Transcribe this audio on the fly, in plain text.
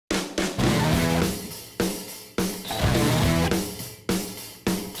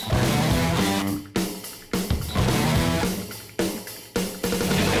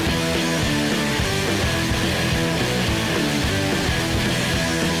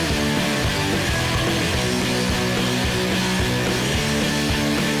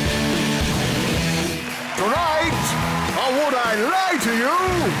I Lie to You?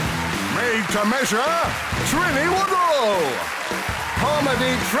 Made to measure, Trinny Woodall.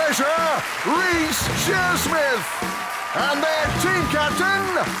 Comedy treasure, Reece Shearsmith. And their team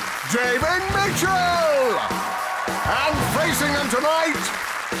captain, David Mitchell. And facing them tonight,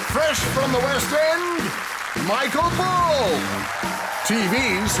 fresh from the West End, Michael Bull.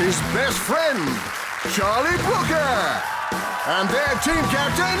 TV's his best friend, Charlie Brooker. And their team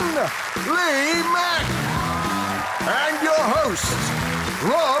captain, Mack. And your host,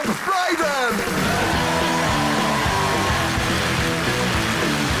 Rob Brydon.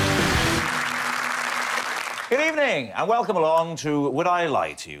 Good evening, and welcome along to Would I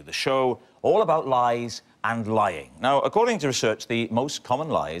Lie to You, the show all about lies and lying. Now, according to research, the most common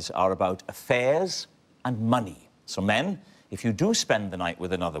lies are about affairs and money. So, men, if you do spend the night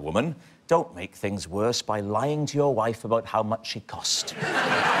with another woman, don't make things worse by lying to your wife about how much she cost.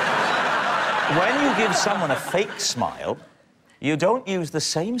 When you give someone a fake smile, you don't use the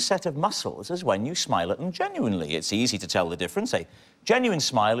same set of muscles as when you smile at them genuinely. It's easy to tell the difference. A genuine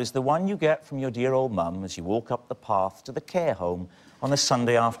smile is the one you get from your dear old mum as you walk up the path to the care home on a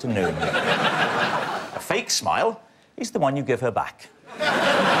Sunday afternoon. A fake smile is the one you give her back.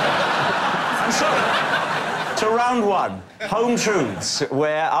 And so, to round one, Home Truths,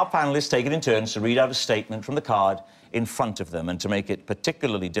 where our panellists take it in turns to read out a statement from the card in front of them, and to make it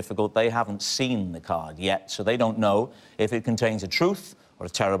particularly difficult, they haven't seen the card yet, so they don't know if it contains a truth or a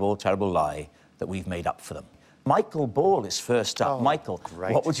terrible, terrible lie that we've made up for them. Michael Ball is first up. Michael,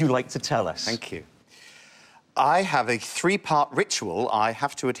 great. What would you like to tell us? Thank you. I have a three-part ritual I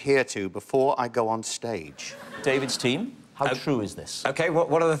have to adhere to before I go on stage. David's team, how true is this? OK,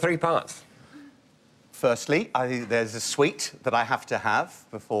 what are the three parts? Firstly, there's a sweet that I have to have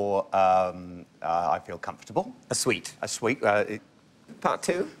before I feel comfortable. A sweet. A sweet. Part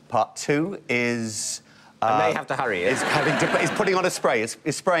two? Part two is... I may have to hurry it. Is putting on a spray. Is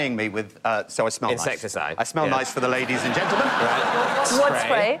spraying me with... so I smell insecticide. Nice. I smell nice for the ladies and gentlemen. Right. What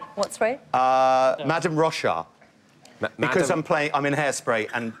spray? What spray? Madame Rochard. Because I'm in Hairspray,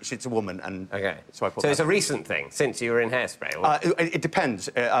 and she's a woman, and OK. So I put. So it's a recent thing, since you were in Hairspray? Or... It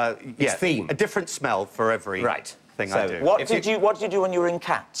depends. It's theme. A different smell for every thing I do. What did you do when you were in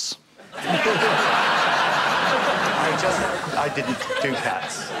Cats? I didn't do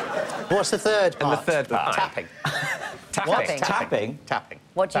Cats. What's the third part? And the third part? Tapping. Tapping. Tapping? Tapping.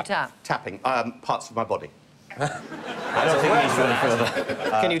 What do you tap? Tapping. Parts of my body. I don't think we need to go any further.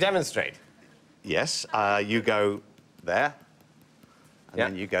 Can you demonstrate? Yes. You go there, and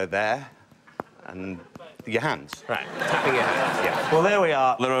then you go there, and your hands. Right. Tapping your hands, yeah. Well, there we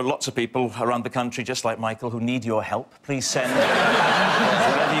are. There are lots of people around the country, just like Michael, who need your help. Please send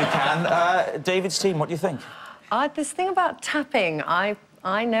whatever you can. David's team, what do you think? This thing about tapping, I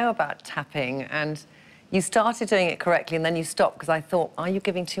know about tapping, and you started doing it correctly and then you stopped because I thought, are you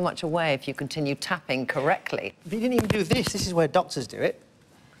giving too much away if you continue tapping correctly? But you didn't even do this. This is where doctors do it.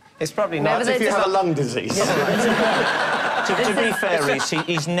 It's probably not. If you have a lung disease. To be fair, Reece,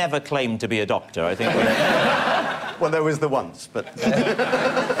 he's never claimed to be a doctor, I think. Well, there was the once, but...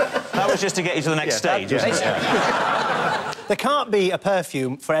 That was just to get you to the next stage, wasn't it? There can't be a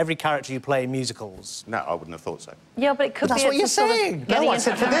perfume for every character you play in musicals. No, I wouldn't have thought so. Yeah, but it could be... That's what you're saying. No, I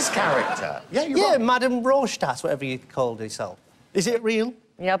said for this character. Yeah, you're Yeah, right. Madame Rochard, whatever you called yourself. Is it real?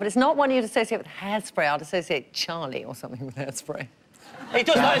 Yeah, but it's not one you'd associate with Hairspray. I'd associate Charlie or something with Hairspray. He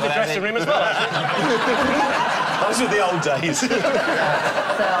does that in the dressing room as well, actually. Those were the old days.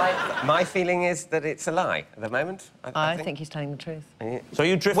 My feeling is that it's a lie at the moment. I think he's telling the truth. Yeah. So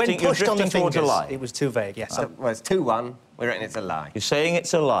you're drifting, When pushed on the towards fingers, a lie? it was too vague, yes. Well, it's 2-1. We reckon it's a lie. You're saying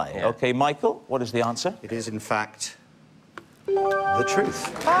it's a lie. Yeah. OK, Michael, what is the answer? It is, in fact, the truth.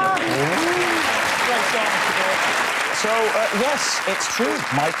 So, yes, it's true.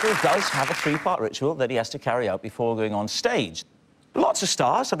 Michael does have a three-part ritual that he has to carry out before going on stage. Lots of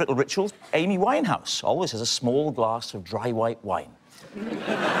stars have little rituals. Amy Winehouse always has a small glass of dry white wine. Then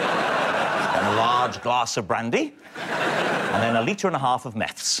a large glass of brandy. And then 1.5 litres of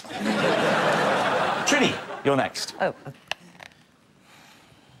meths. Trinny, you're next. Oh.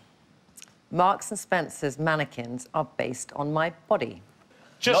 Marks and Spencer's mannequins are based on my body.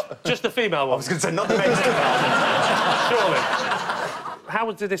 Just the female one. I was going to say, not the men's department. Surely.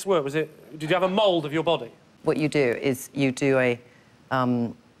 How did this work? Did you have a mould of your body? What you do is you do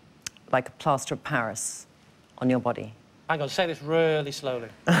like a plaster of Paris on your body. Hang on, say this really slowly.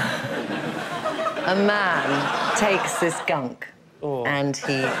 A man takes this gunk and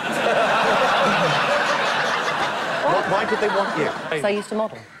he... Why did they want you? So I used to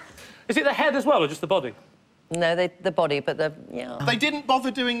model. Is it the head as well, or just the body? No, the body, but the... Yeah. They didn't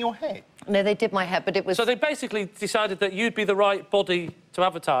bother doing your head? No, they did my hair, but it was... So they basically decided that you'd be the right body to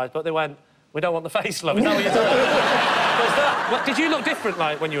advertise, but they went, we don't want the face, love. Is that what you're talking about? Did you look different,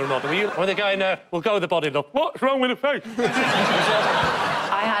 like, when you were a model? Were they going, we'll go with the body look? What's wrong with the face?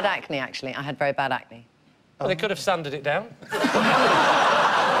 I had acne, actually. I had very bad acne. Well, they could have sanded it down.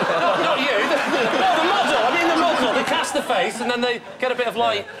 not you. The model. I mean, the model. They cast the face, and then they get a bit of,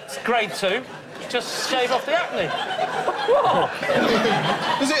 like, grade 2. Just shave off the acne. What?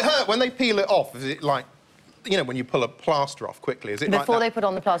 Does it hurt when they peel it off? Is it like, you know, when you pull a plaster off quickly? Is it Before like they put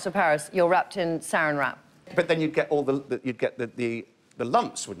on the plaster of Paris, you're wrapped in saran wrap. But then you'd get all the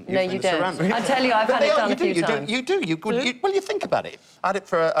lumps, wouldn't you? No, you don't. I tell you, I've had it done a few times. You do. Well, you think about it. I had it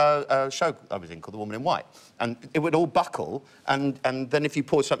for a show I was in called The Woman in White, and it would all buckle, and then if you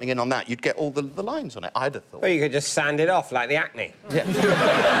poured something in on that, you'd get all the lines on it, I'd have thought. Well, you could just sand it off, like the acne. Yeah.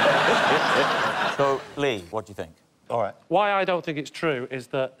 So, Lee, what do you think? All right. Why I don't think it's true is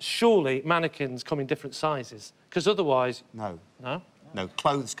that surely mannequins come in different sizes, because otherwise... No. No? No,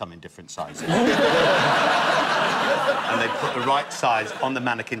 clothes come in different sizes. And they put the right size on the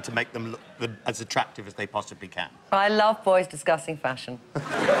mannequin to make them look as attractive as they possibly can. I love boys discussing fashion.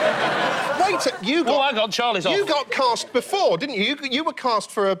 Wait, you got... Oh, hang on, Charlie's off. You got cast before, didn't you? You were cast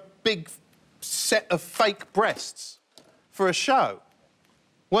for a big set of fake breasts for a show,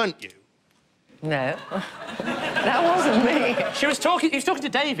 weren't you? No. That wasn't me. He was talking to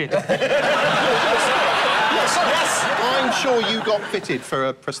David. Yes, I'm sure you got fitted for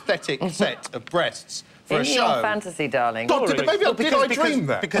a prosthetic set of breasts for a In show. your fantasy, darling. God, did I dream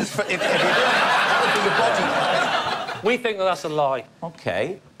that? Because if that would be your body. We think that that's a lie.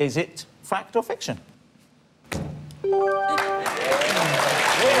 OK, is it fact or fiction? You've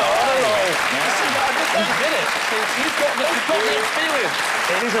got the experience.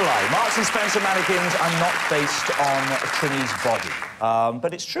 It is a lie. Marks and Spencer mannequins are not based on Trinny's body.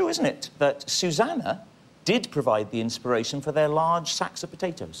 But it's true, isn't it, that Susanna did provide the inspiration for their large sacks of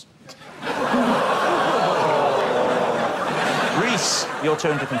potatoes. Reece, your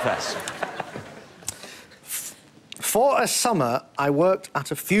turn to confess. For a summer, I worked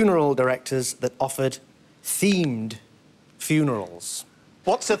at a funeral director's that offered themed funerals.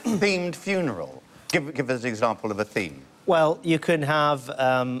 What's a themed funeral? Give us an example of a theme. Well, you can have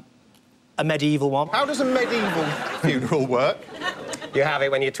a medieval one. How does a medieval funeral work? You have it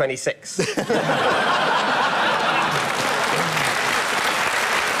when you're 26.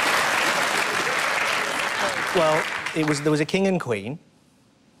 Well, there was a king and queen.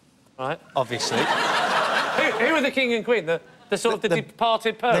 Right. Obviously. Who are the king and queen? The sort of the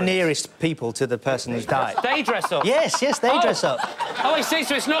departed parents? The nearest people to the person who's died. They dress up? Yes, they dress up. Oh, I see.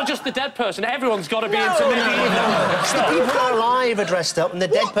 So it's not just the dead person. Everyone's got to be into medieval. The people who are alive are dressed up and the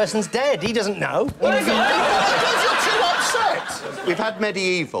dead person's dead. He doesn't know. Because you're too upset. We've had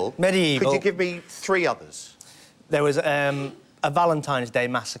medieval. Medieval. Could you give me 3 others? There was a Valentine's Day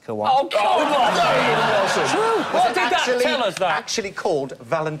massacre one. Oh, come on! What did that tell us, that? Actually called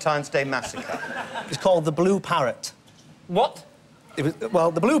Valentine's Day Massacre. It's called the Blue Parrot. What?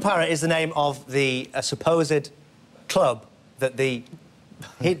 Well, the Blue Parrot is the name of the supposed club that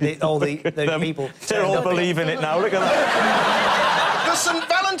all the people... They're all believing it now, look at that. The St.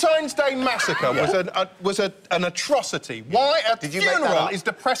 Valentine's Day Massacre was an atrocity. Why a funeral is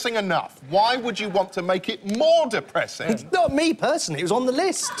depressing enough? Why would you want to make it more depressing? It's not me, personally. It was on the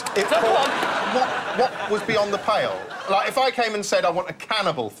list. What was beyond the pale? Like, if I came and said I want a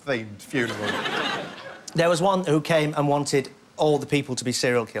cannibal-themed funeral... There was one who came and wanted all the people to be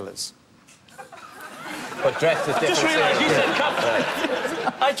serial killers. But dressed as different. I just realised you said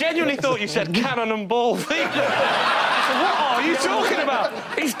I genuinely thought you said cannon and ball thing. What are you talking about?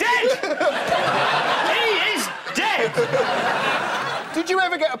 He's dead! He is dead! Did you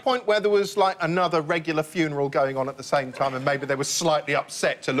ever get a point where there was, like, another regular funeral going on at the same time and maybe they were slightly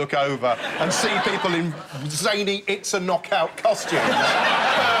upset to look over and see people in zany It's a Knockout costumes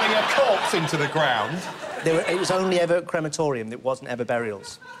burning a corpse into the ground? It was only ever crematorium. It wasn't ever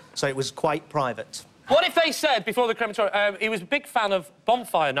burials. So it was quite private. What if they said, before the crematorium, he was a big fan of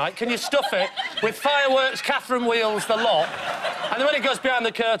Bonfire Night, can you stuff it with fireworks, Catherine wheels, the lot, and then when it goes behind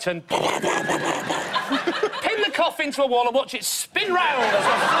the curtain, pin the coffin to a wall and watch it spin round as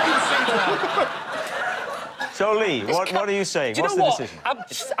the flames spin round. So, Lee, what are you saying? Do you What's know the what?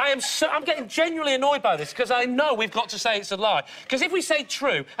 decision? I'm getting genuinely annoyed by this, because I know we've got to say it's a lie. Because if we say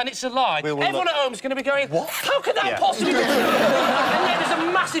true and it's a lie, everyone at home is going to be going, what? How could that possibly be true? And then there's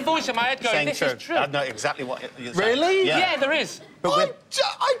a massive voice in my head going, this is true. I know exactly what you're saying. Really? Yeah, there is. The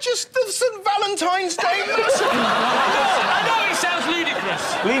St. Valentine's Day Massacre! I know it sounds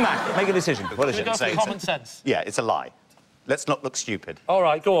ludicrous. Lee Mack, make a decision. What is We it? go for common sense. Yeah, it's a lie. Let's not look stupid. All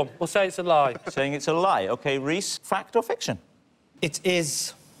right, go on. We'll say it's a lie. Saying it's a lie. OK, Reece, fact or fiction? It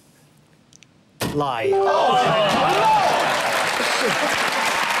is... lie.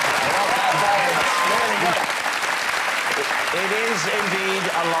 It is indeed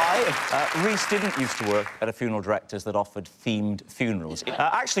a lie. Reece didn't used to work at a funeral director's that offered themed funerals.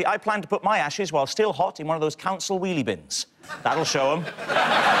 Actually, I plan to put my ashes, while still hot, in one of those council wheelie bins. That'll show them.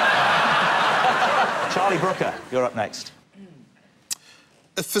 Charlie Brooker, you're up next.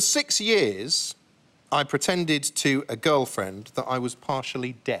 For 6 years, I pretended to a girlfriend that I was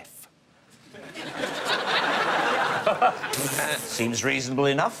partially deaf. Seems reasonable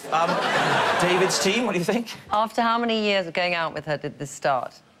enough. David's team, what do you think? After how many years of going out with her did this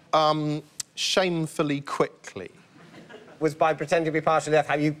start? Shamefully quickly. Was by pretending to be partially deaf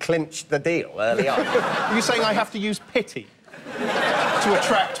how you clinched the deal early on? Are you saying I have to use pity to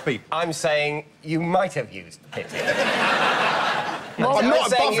attract people? I'm saying you might have used pity. I'm not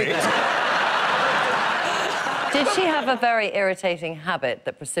above it. Did she have a very irritating habit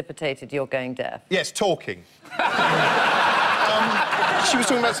that precipitated your going deaf? Yes, talking. She was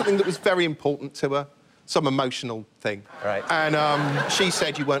talking about something that was very important to her, some emotional thing. Right. And she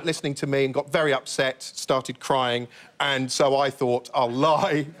said you weren't listening to me and got very upset, started crying, and so I thought I'll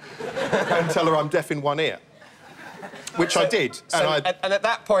lie and tell her I'm deaf in one ear. Which I did. And at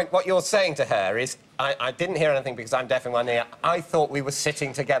that point, what you're saying to her is, I didn't hear anything because I'm deaf in one ear. I thought we were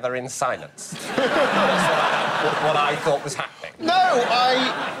sitting together in silence. That's what I thought was happening. No,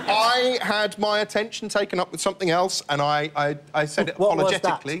 I had my attention taken up with something else, and I said it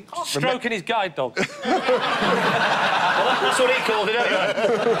apologetically. Stroking his guide dog. Well, that's what he called it, anyway.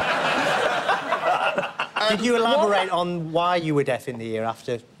 Did you elaborate on why you were deaf in the ear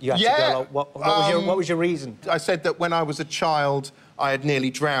after you had to go? What was your reason? I said that when I was a child, I had nearly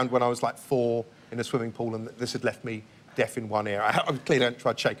drowned when I was, like, 4 in a swimming pool, and this had left me deaf in one ear. I clearly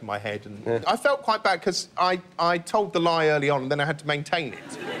tried shaking my head, and I felt quite bad because I told the lie early on, and then I had to maintain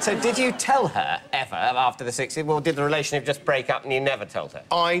it. So did you tell her ever after the 6 years, or did the relationship just break up and you never told her?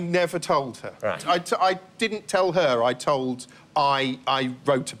 I never told her. Right. I didn't tell her. I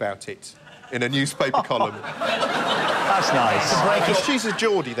wrote about it in a newspaper column. That's nice. Because she's a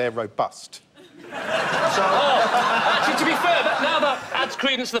Geordie, they're robust. Actually, to be fair, now that adds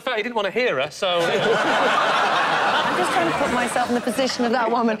credence to the fact he didn't want to hear her, so... I'm just trying to put myself in the position of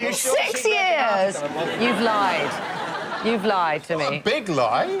that woman. 6 years! You've lied. You've lied to me. A big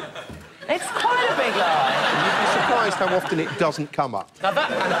lie. It's quite a big lie. You'd be surprised how often it doesn't come up. Now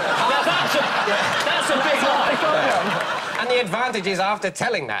that's a big lie. And the advantage is, after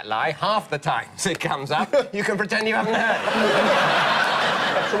telling that lie, half the times it comes up, you can pretend you haven't heard.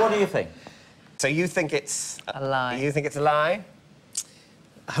 So what do you think? So you think it's... A lie. You think it's a lie?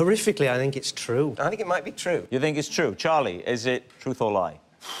 Horrifically, I think it's true. I think it might be true. You think it's true? Charlie, is it truth or lie?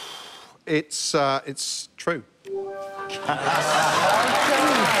 It's true.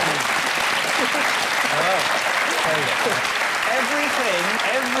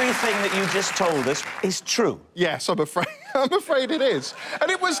 Everything that you just told us is true. Yes, I'm afraid. I'm afraid it is.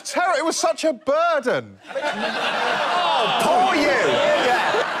 And it was terrible. It was such a burden. Oh, poor you!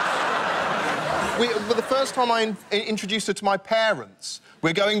 Yeah. The first time I introduced her to my parents,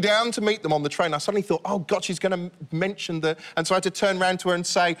 we're going down to meet them on the train. I suddenly thought, oh, God, she's going to mention the... And so I had to turn round to her and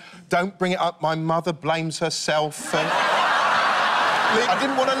say, don't bring it up, my mother blames herself. And... I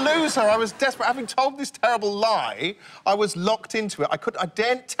didn't want to lose her. I was desperate. Having told this terrible lie, I was locked into it. I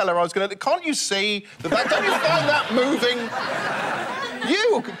daren't tell her I was going to... Can't you see that? Don't you find that moving?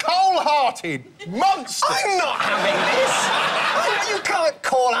 You, cold-hearted monster! I'm not having this! You can't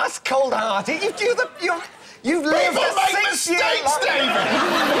call us cold-hearted. You've lived People a make 6 year mistakes, David!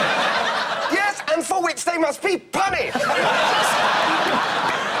 Yes, and for which they must be punished!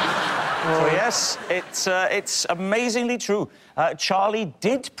 So, yes, it's amazingly true. Charlie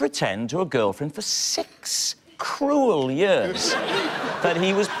did pretend to a girlfriend for 6 cruel years that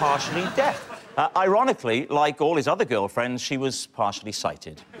he was partially deaf. Ironically, like all his other girlfriends, she was partially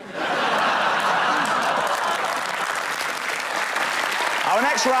sighted. Our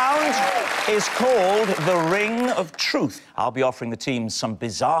next round is called The Ring of Truth. I'll be offering the teams some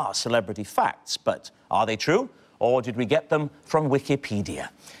bizarre celebrity facts, but are they true, or did we get them from Wikipedia?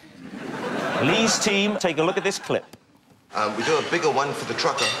 Lee's team, take a look at this clip. We do a bigger one for the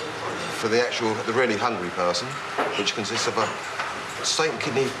trucker, for the really hungry person, which consists of a steak and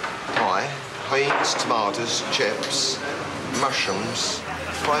kidney pie, beans, tomatoes, chips, mushrooms,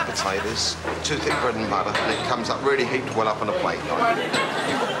 fried potatoes, 2 thick bread and butter, and it comes up really heaped well up on a plate. Like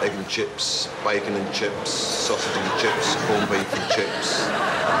egg and chips, bacon and chips, sausage and chips, corned beef and chips,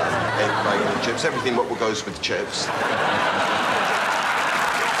 egg, bacon and chips. knows everything what goes with chips.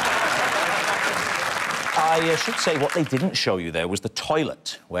 I should say what they didn't show you there was the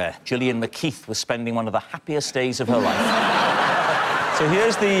toilet, where Gillian McKeith was spending one of the happiest days of her life. So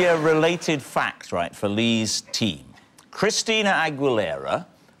here's the related fact, right, for Lee's team. Christina Aguilera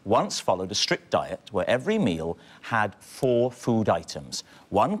once followed a strict diet where every meal had 4 food items.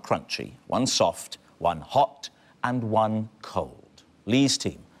 1 crunchy, 1 soft, 1 hot, and 1 cold. Lee's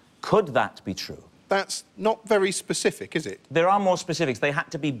team, could that be true? That's not very specific, is it? There are more specifics. They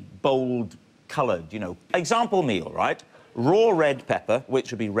had to be bold coloured, you know. Example meal, right? Raw red pepper,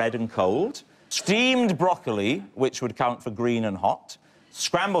 which would be red and cold. Steamed broccoli, which would count for green and hot.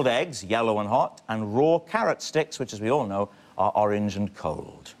 Scrambled eggs, yellow and hot. And raw carrot sticks, which, as we all know, are orange and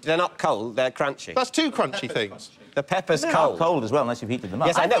cold. They're not cold, they're crunchy. That's 2 crunchy things. The pepper's They're cold. Not cold as well, unless you've heated them up.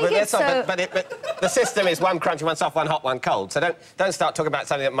 Yes, I know, but, so... but the system is 1 crunchy, 1 soft, 1 hot, 1 cold. So don't start talking about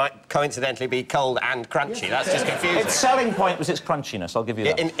something that might coincidentally be cold and crunchy. That's just confusing. Its selling point was its crunchiness, I'll give you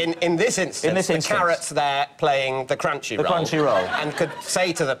that. In this instance, the carrot's there playing the crunchy role. The crunchy role. And could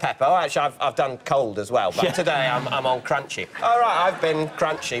say to the pepper, oh, actually, I've done cold as well, but today I'm on crunchy. All right, I've been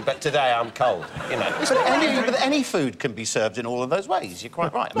crunchy, but today I'm cold, you know. But any food can be served in all of those ways. You're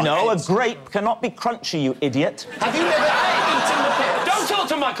quite right. No, a grape cannot be crunchy, you idiot. Have you ever eaten the pips? Don't talk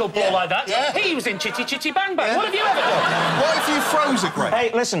to Michael Ball like that. Yeah. He was in Chitty Chitty Bang Bang. What have you ever done? What if you froze a grape?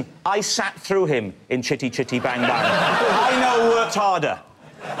 Hey, listen, I sat through him in Chitty Chitty Bang Bang. I know who worked harder.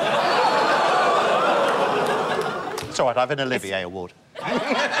 It's all right, I have an Olivier Award. Lee's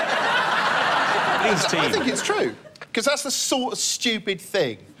team. I think it's true, because that's the sort of stupid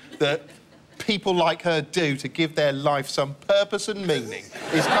thing that people like her do to give their life some purpose and meaning,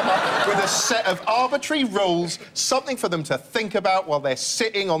 is come up with a set of arbitrary rules, something for them to think about while they're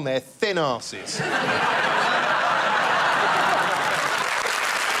sitting on their thin arses.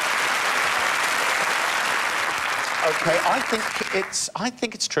 OK, I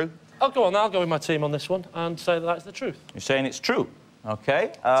think it's true. Oh, go on, I'll go with my team on this one and say that that's the truth. You're saying it's true?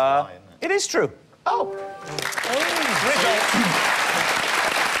 OK. It is true. Oh.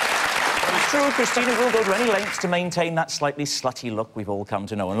 It's true, Christina will go to any lengths to maintain that slightly slutty look we've all come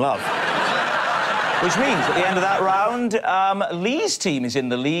to know and love. Which means, at the end of that round, Lee's team is in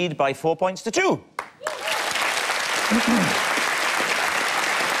the lead by 4 points to 2.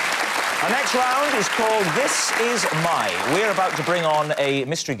 Our next round is called This Is My. We're about to bring on a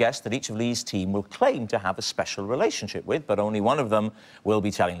mystery guest that each of Lee's team will claim to have a special relationship with, but only one of them will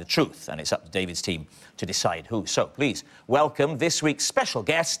be telling the truth, and it's up to David's team to decide who. So, please, welcome this week's special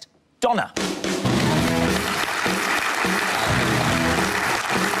guest, Donna.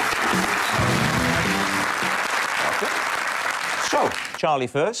 So, Charlie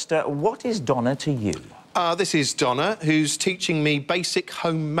first, what is Donna to you? This is Donna, who's teaching me basic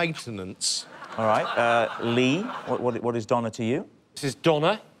home maintenance. All right. Lee, what is Donna to you? This is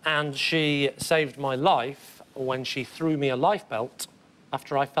Donna, and she saved my life when she threw me a life belt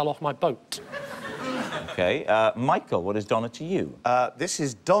after I fell off my boat. OK. Michael, what is Donna to you? This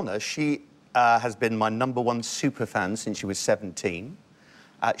is Donna. She has been my #1 superfan since she was 17.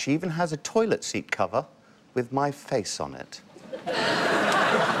 She even has a toilet seat cover with my face on it.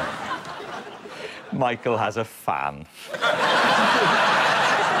 Michael has a fan.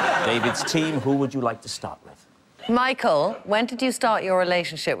 David's team, who would you like to start with? Michael, when did you start your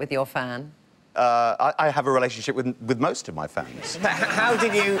relationship with your fan? I have a relationship with most of my fans. But how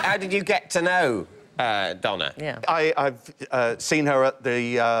did you get to know Donna? Yeah. I've seen her at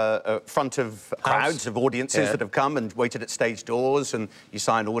the front of crowds of audiences that have come and waited at stage doors, and you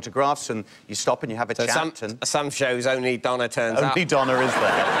sign autographs and you stop and you have a chat. Some shows only Donna turns up. Only Donna is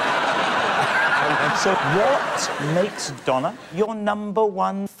there. So what makes Donna your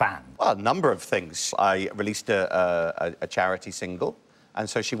 #1 fan? Well, a number of things. I released a charity single, and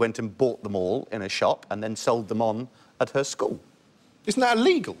so she went and bought them all in a shop and then sold them on at her school. Isn't that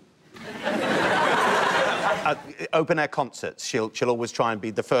illegal? Open-air concerts, she'll always try and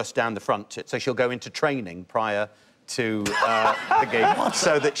be the first down the front, so she'll go into training prior to the gig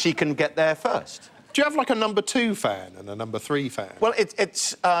so that she can get there first. Do you have, like, a #2 fan and a #3 fan? Well,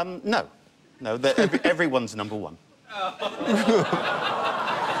 it's no. No, everyone's #1.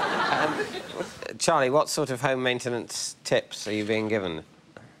 Charlie, what sort of home maintenance tips are you being given?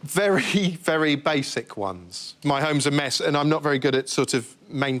 Very, very basic ones. My home's a mess, and I'm not very good at sort of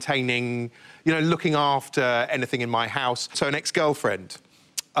maintaining, you know, looking after anything in my house. So an ex-girlfriend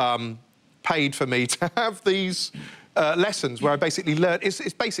paid for me to have these lessons where I basically learned... It's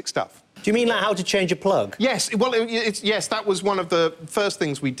basic stuff. Do you mean like how to change a plug? Yes, well, yes, that was one of the first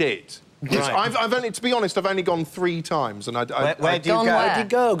things we did. Right. I've only, to be honest, I've only gone 3 times, and Where do you go? Where do you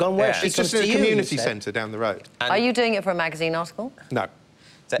go? Gone where? Yeah. It's just in a community centre down the road. Are you doing it for a magazine article? No.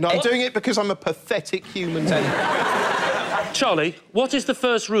 No, I'm doing it because I'm a pathetic human being. Charlie, what is the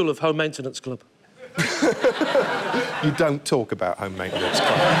first rule of Home Maintenance Club? You don't talk about Home Maintenance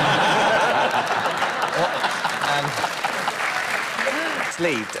Club.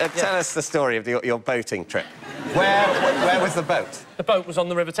 Lee, tell us the story of your boating trip. Where was the boat? The boat was on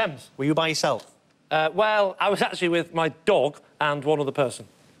the River Thames. Were you by yourself? Well, I was actually with my dog and one other person.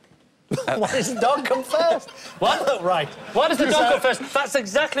 Why does the dog come first? What? Right. Why does the dog come first? That's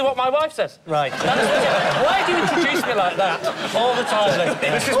exactly what my wife says. Right. Why do you introduce me like that all the time, Lee?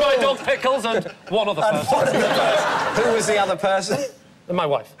 This is my dog, Pickles, and one other person. Who was the other person? My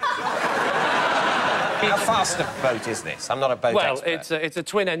wife. How fast a boat is this? I'm not a boat expert. Well, it's a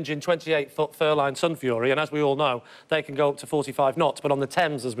twin-engine, 28-foot Furline Sun Fury, and as we all know, they can go up to 45 knots, but on the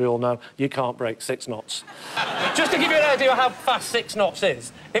Thames, as we all know, you can't break 6 knots. Just to give you an idea of how fast 6 knots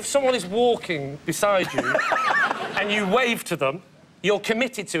is, if someone is walking beside you and you wave to them, you're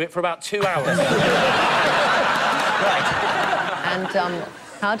committed to it for about 2 hours. Right. And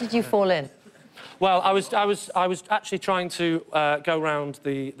how did you fall in? Well, I was actually trying to go round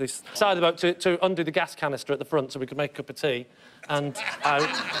the side of the boat to undo the gas canister at the front so we could make a cup of tea, and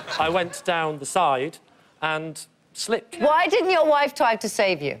I went down the side and slipped. Why didn't your wife try to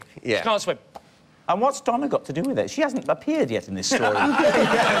save you? Yeah. She can't swim. And what's Donna got to do with it? She hasn't appeared yet in this story.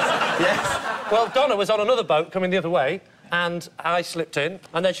 Yes. Well, Donna was on another boat coming the other way, and I slipped in,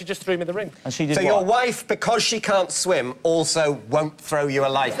 and then she just threw me the ring. And she did So what? your wife, because she can't swim, also won't throw you a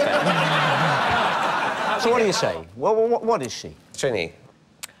life belt? So what do you say? What is she? Trinny.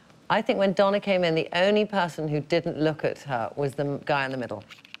 I think when Donna came in, the only person who didn't look at her was the guy in the middle.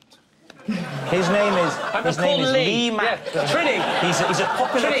 His name is Lee Mack. Yeah. Trinny. He's a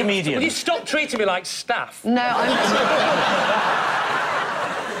popular Trinny, comedian. will you stop treating me like staff? No,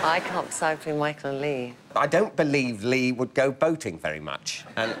 I can't decide between Michael and Lee. I don't believe Lee would go boating very much.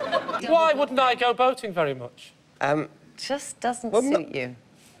 And Why wouldn't I go boating very much? Just doesn't Well, suit you.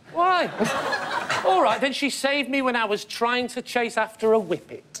 Why? All right, then she saved me when I was trying to chase after a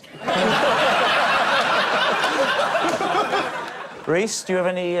whippet. Reece, do you have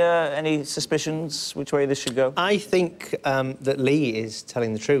any suspicions which way this should go? I think that Lee is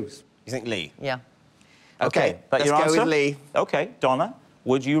telling the truth. you think Lee? Yeah. OK, let's your go answer? with Lee. OK, Donna,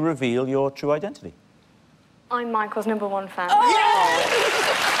 would you reveal your true identity? I'm Michael's #1 fan.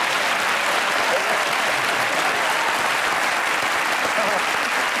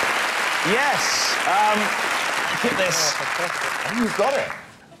 Yes. Look at this. Oh, you've got it.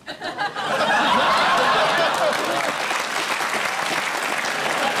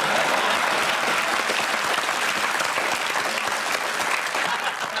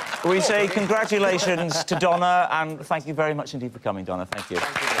 We say congratulations to Donna, and thank you very much indeed for coming, Donna. Thank you.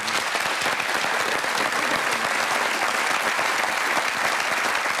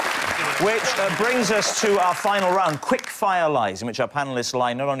 Which brings us to our final round, quick-fire lies, in which our panellists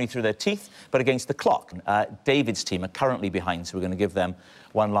lie not only through their teeth, but against the clock. David's team are currently behind, so we're going to give them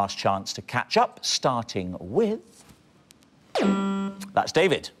one last chance to catch up, starting with... That's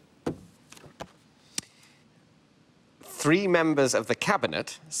David. 3 members of the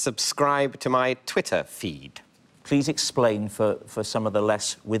Cabinet subscribe to my Twitter feed. Please explain for some of the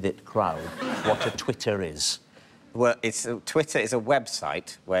less with-it crowd what a Twitter is. Well, Twitter is a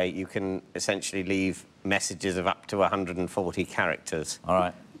website where you can essentially leave messages of up to 140 characters. All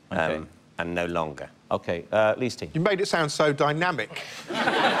right. OK. And no longer. OK, Lee's team. You made it sound so dynamic.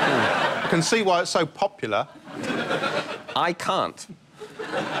 I can see why it's so popular. I can't.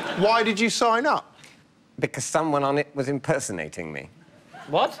 Why did you sign up? Because someone on it was impersonating me.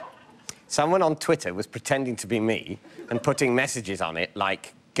 What? Someone on Twitter was pretending to be me and putting messages on it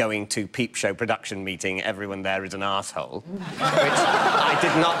like, going to peep show production meeting, everyone there is an arsehole, which I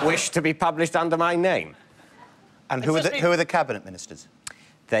did not wish to be published under my name. And who are the Cabinet Ministers?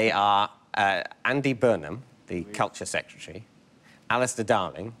 They are Andy Burnham, the Culture Secretary, Alistair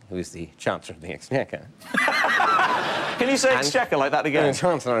Darling, who is the Chancellor of the Exchequer. Can you say Exchequer like that again?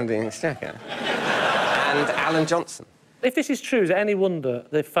 Chancellor of the Exchequer. And Alan Johnson. If this is true, is it any wonder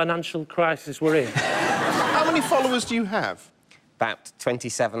the financial crisis we're in? How many followers do you have? About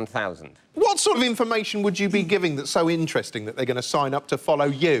 27,000. What sort of information would you be giving that's so interesting that they're going to sign up to follow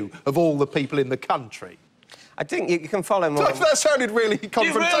you, of all the people in the country? I think you can follow more... That sounded really confrontational.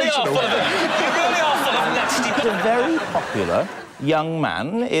 You really are full of nasty... He's a very popular young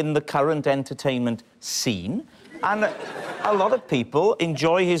man in the current entertainment scene, and a lot of people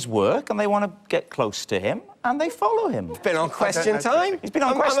enjoy his work and they want to get close to him and they follow him. He's been on Question Time. He's been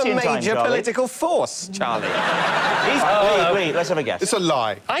on Question Time, I'm a major political force, Charlie. Lee, let's have a guess. It's a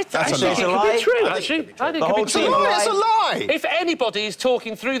lie. That's a lie. It could be true, actually. I think it could be true. It's a lie! If anybody is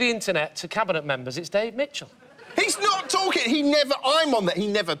talking through the internet to cabinet members, it's Dave Mitchell. He's not talking. He never... I'm on there. He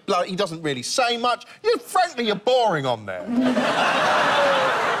never... He doesn't really say much. Frankly, you're boring on there.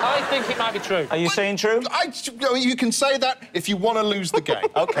 I think it might be true. Are you saying true? You can say that if you want to lose the game.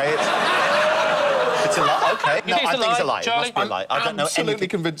 OK, it's a lie. OK. No, I think it's a lie. Charlie? It must be a lie. I don't know absolutely anything.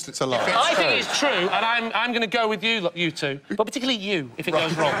 convinced it's a lie. I think it's true, and I'm going to go with you two, but particularly you, if it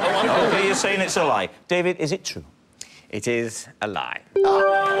goes wrong. OK, you're saying it's a lie. David, is it true? It is a lie.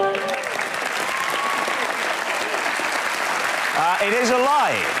 It is a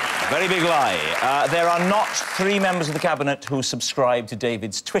lie. Very big lie. There are not 3 members of the Cabinet who subscribe to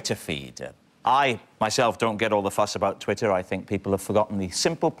David's Twitter feed. I, myself, don't get all the fuss about Twitter. I think people have forgotten the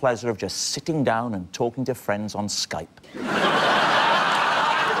simple pleasure of just sitting down and talking to friends on Skype.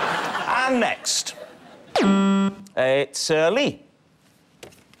 And next, it's Lee.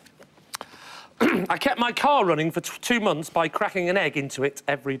 I kept my car running for 2 months by cracking an egg into it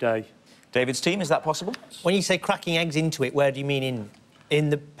every day. David's team, is that possible? When you say cracking eggs into it, where do you mean in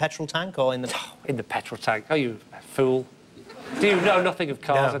the petrol tank or in the... In the petrol tank. Oh, you fool. Do you know nothing of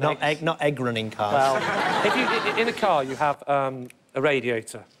cars and eggs? Not egg-running cars. Well, if you, in a car, you have a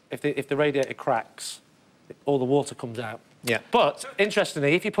radiator. If the radiator cracks, all the water comes out. Yeah. But,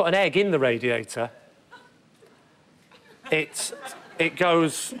 interestingly, if you put an egg in the radiator, it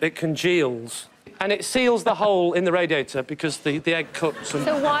congeals. And it seals the hole in the radiator because the egg cooks and...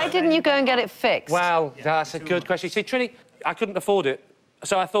 So why didn't you go and get it fixed? Well, that's a good question. See, Trinny, I couldn't afford it.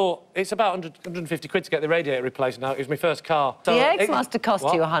 So I thought, it's about 150 quid to get the radiator replaced now. It was my first car. So the eggs must have cost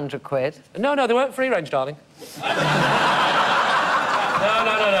you 100 quid. No, they weren't free range, darling. No,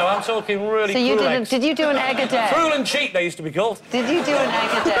 I'm talking really cruel eggs. Did you do an egg a day? Cruel and cheap, they used to be called. Did you do an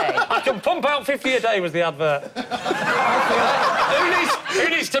egg a day? I can pump out 50 a day was the advert. Who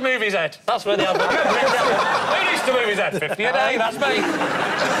needs to move his head? That's where the advert... Who needs to move his head? 50 a day, that's me.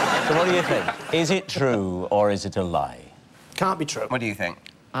 So what do you think? Is it true or is it a lie? Can't be true. What do you think?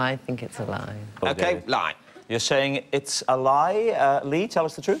 I think it's a lie. OK, lie. You're saying it's a lie. Lee, tell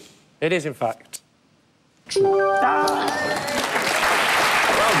us the truth. It is, in fact. True.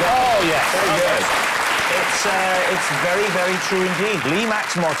 Oh, yes. Very good. It's very, very true indeed. Lee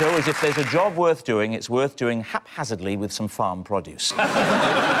Mack's motto is if there's a job worth doing, it's worth doing haphazardly with some farm produce.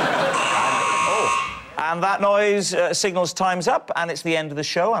 And that noise signals time's up, and it's the end of the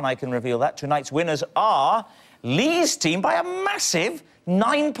show, and I can reveal that. Tonight's winners are Lee's team by a massive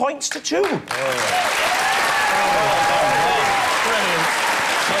 9 points to 2. Brilliant.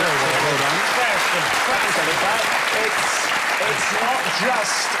 It's not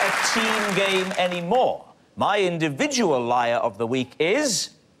just a team game anymore. My individual liar of the week is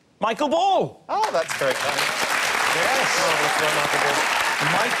Michael Ball. Oh, that's very kind. Yes.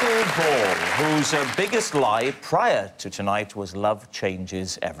 Michael Ball, whose biggest lie prior to tonight was love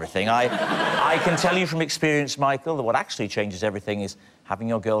changes everything. I can tell you from experience, Michael, that what actually changes everything is having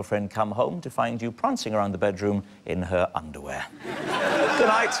your girlfriend come home to find you prancing around the bedroom in her underwear. Good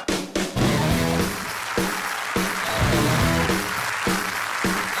night.